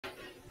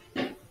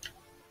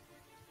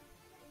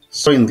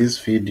So in this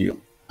video,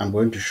 I'm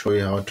going to show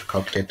you how to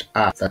calculate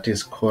R, that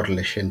is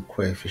correlation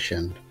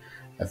coefficient.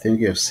 I think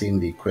you have seen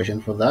the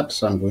equation for that,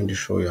 so I'm going to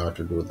show you how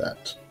to do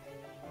that.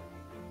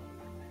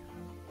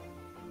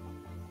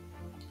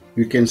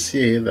 You can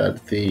see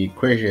that the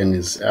equation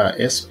is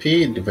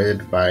SP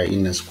divided by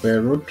inner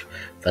square root,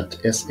 that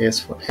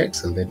SS for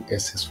X and then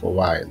SS for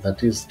Y.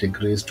 That is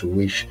degrees to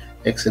which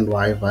X and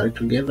Y vary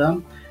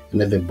together,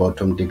 and at the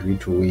bottom degree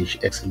to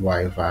which X and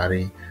Y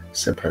vary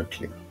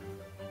separately.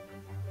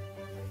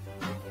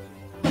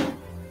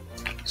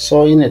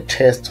 So in a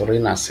test or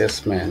in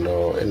assessment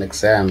or an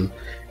exam,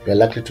 you're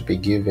likely to be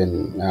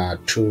given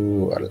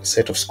two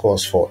set of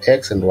scores for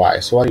X and Y.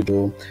 So what you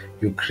do,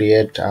 you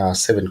create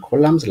 7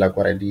 columns like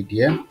what I did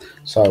here.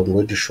 So I'm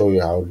going to show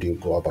you how do you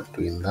go about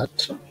doing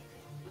that.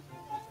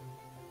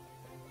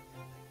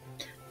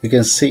 You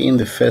can see in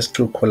the first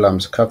 2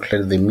 columns,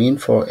 calculate the mean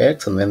for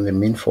X and then the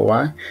mean for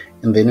Y,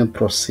 and then you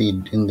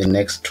proceed in the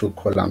next 2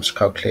 columns,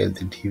 calculate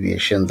the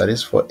deviation, that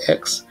is for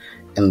X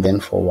and then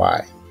for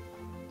Y.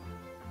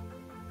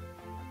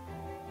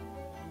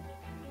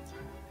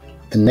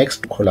 The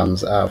next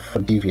columns are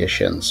for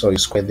deviations, so you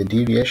square the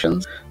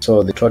deviations.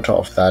 So the total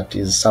of that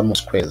is sum of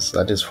squares,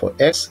 that is for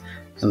X,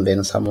 and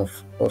then sum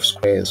of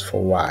squares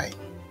for Y,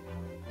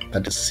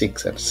 that is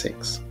 6 and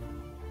 6.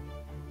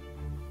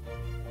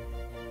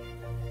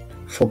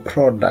 For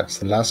products,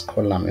 the last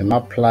column, you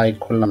multiply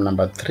column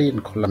number 3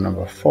 and column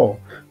number 4.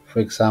 For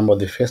example,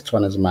 the first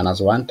one is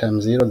minus 1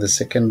 times 0, the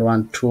second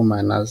one 2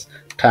 minus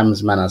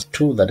times minus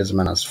 2, that is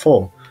minus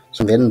 4.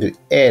 So then you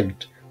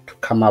add to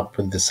come up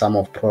with the sum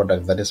of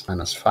product, that is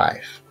minus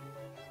 5.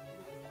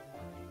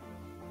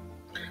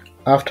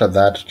 After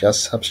that,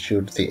 just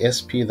substitute the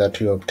SP that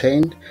you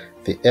obtained,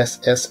 the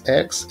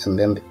SSX, and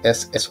then the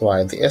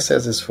SSY. The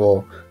SS is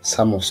for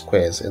sum of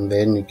squares, and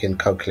then you can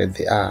calculate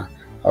the R.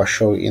 I'll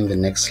show you in the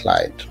next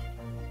slide.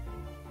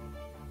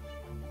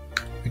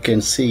 You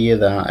can see here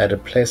that I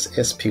replace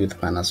SP with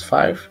minus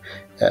 5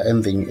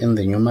 in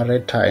the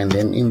numerator, and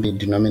then in the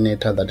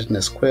denominator, that is in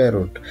the square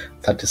root,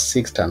 that is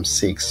 6 times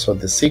 6. So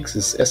the 6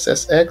 is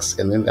SSX,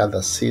 and then the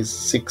other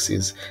 6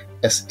 is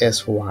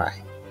SSY.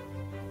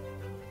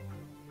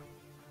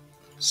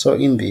 So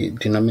in the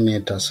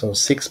denominator, so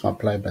 6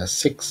 multiplied by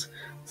 6,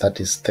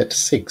 that is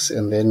 36,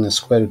 and then the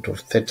square root of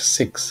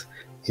 36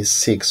 is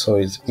 6. So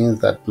it means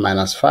that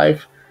minus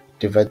 5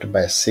 divided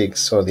by 6.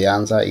 So the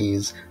answer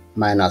is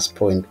minus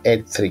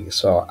 0.83.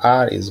 So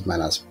R is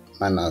minus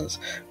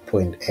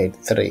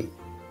 0.83.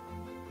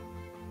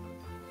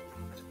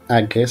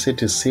 I guess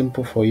it is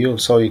simple for you,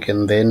 so you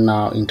can then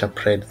now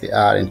interpret the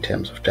R in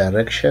terms of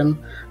direction,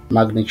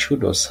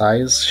 magnitude or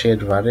size,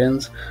 shade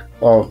variance,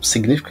 or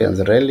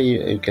significance.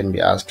 Really, you can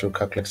be asked to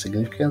calculate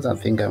significance. I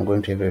think I'm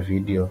going to have a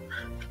video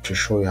to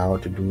show you how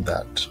to do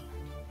that.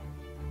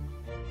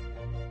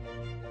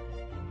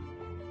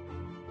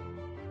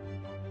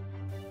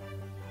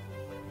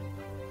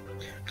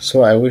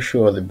 So I wish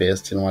you all the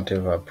best in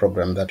whatever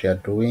program that you are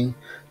doing.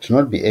 Do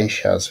not be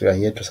anxious. We are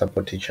here to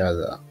support each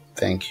other.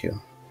 Thank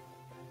you.